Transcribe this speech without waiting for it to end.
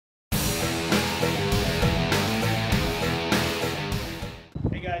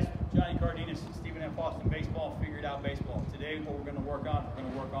out baseball. Today what we're going to work on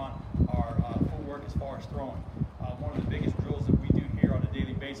our footwork as far as throwing. One of the biggest drills that we do here on a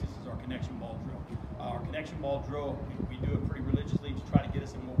daily basis is our connection ball drill. Our connection ball drill, we do it pretty religiously to try to get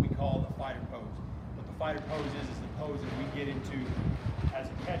us in what we call the fighter pose. What the fighter pose is the pose that we get into as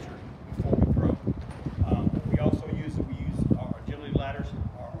a catcher before we throw. We also use our agility ladders,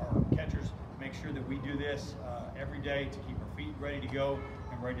 our catchers, make sure that we do this every day to keep our feet ready to go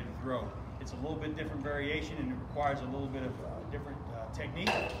and ready to throw. It's a little bit different variation and it requires a little bit of different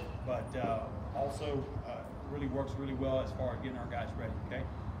technique, but also really works really well as far as getting our guys ready, okay?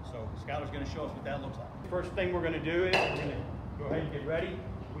 So Skylar's going to show us what that looks like. First thing we're going to do is we're going to go ahead and get ready.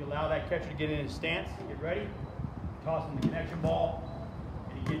 We allow that catcher to get in his stance, get ready, toss him the connection ball,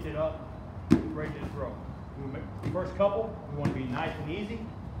 and he gets it up, ready to throw. The first couple, we want to be nice and easy,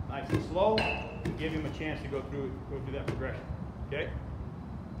 nice and slow, and give him a chance to go through that progression, okay?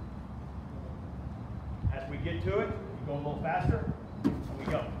 As we get to it, we go a little faster, and we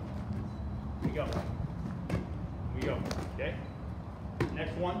go. We go. We go, okay?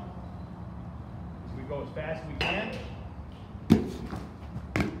 Next one is we go as fast as we can.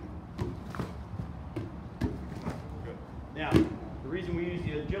 Good. Now, the reason we use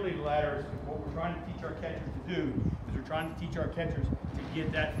the agility ladder is what we're trying to teach our catchers to do is we're trying to teach our catchers to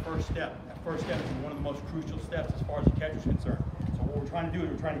get that first step. That first step is one of the most crucial steps as far as the catcher's concerned. So what we're trying to do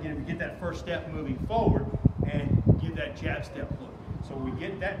is we're trying to get him to get that first step moving forward and get that jab step look. So we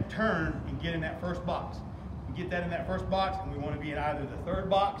get that turn and get in that first box. We get that in that first box and we want to be in either the third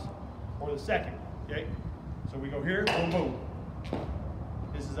box or the second, okay? So we go here, boom, boom.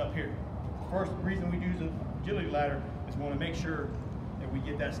 This is up here. The first reason we use the agility ladder is we want to make sure that we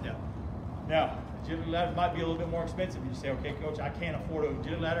get that step. Now, agility ladder might be a little bit more expensive. You say, okay, coach, I can't afford an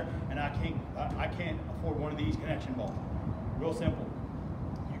agility ladder and I can't afford one of these connection balls. Real simple.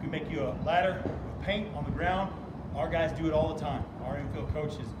 You can make you a ladder with paint on the ground. Our guys do it all the time. Our infield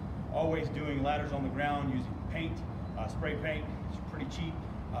coach is always doing ladders on the ground using paint, spray paint. It's pretty cheap.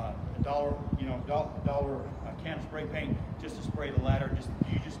 $1, $1 a can of spray paint just to spray the ladder.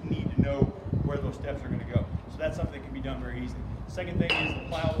 You just need to know where those steps are going to go. So that's something that can be done very easily. The second thing is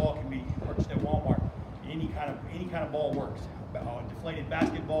the plyo ball can be purchased at Walmart. Any kind of ball works. Deflated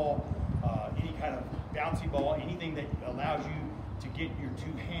basketball, any kind of bouncy ball, anything that allows you to get your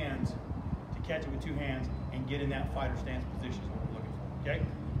two hands, to catch it with two hands and get in that fighter stance position is what we're looking for, okay?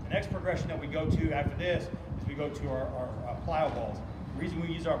 The next progression that we go to after this is we go to our plyo balls. The reason we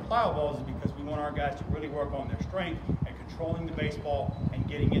use our plyo balls is because we want our guys to really work on their strength and controlling the baseball and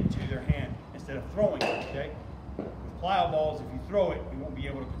getting it to their hand instead of throwing it, okay? With plyo balls, if you throw it, you won't be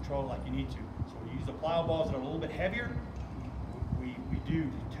able to control it like you need to. So we use the plyo balls that are a little bit heavier. We do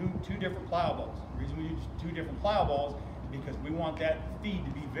two different plyo balls. The reason we use two different plyo balls is because we want that feed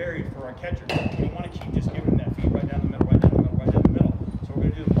to be varied for our catcher. We don't want to keep just giving them that feed right down the middle, right down the middle, right down the middle. So we're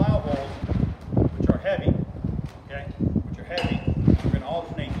going to do the plyo balls, which are heavy, okay? Which are heavy. We're going to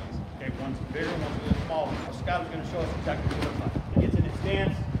alternate these, okay? One's bigger, one's a little smaller. So Scott is going to show us exactly what it looks like. He gets in his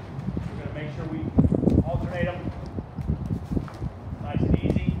stance. We're going to make sure we alternate them nice and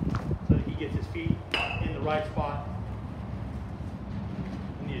easy so that he gets his feet in the right spot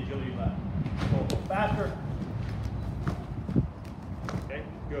in the agility ladder. Go a little faster. Okay,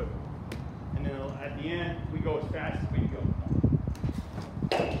 good. And then at the end, we go as fast as we can go.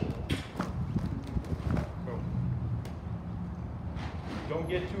 Don't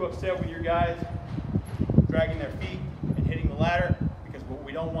get too upset with your guys dragging their feet and hitting the ladder, because what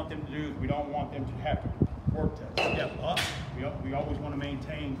we don't want them to do is we don't want them to have to work to step up. We always want to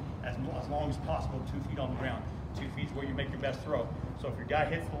maintain as long as possible 2 feet on the ground. 2 feet is where you make your best throw. So if your guy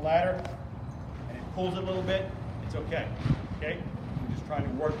hits the ladder and it pulls it a little bit, it's okay. Okay? We're just trying to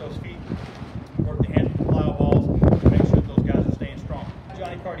work those feet, work the hands with the plyo balls to make sure that those guys are staying strong.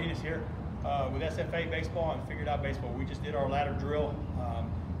 Johnny Cardenas here with SFA Baseball and Figured Out Baseball. We just did our ladder drill.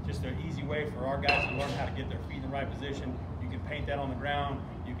 Just an easy way for our guys to learn how to get their feet in the right position. You can paint that on the ground.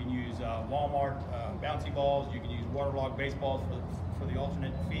 You can use Walmart bouncy balls. You can use waterlogged baseballs for the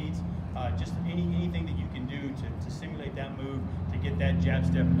alternate feeds. Just anything that you can do to simulate that move, to get that jab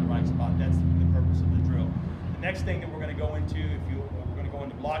step in the right spot. That's the purpose of the drill. The next thing that we're going to go into, we're going to go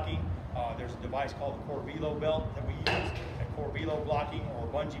into blocking. There's a device called the core velo belt that we use. That core velo blocking, or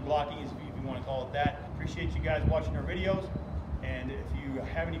bungee blocking, if you want to call it that. Appreciate you guys watching our videos. And if you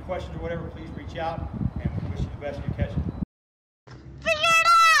have any questions or whatever, please reach out, and we wish you the best in your catching.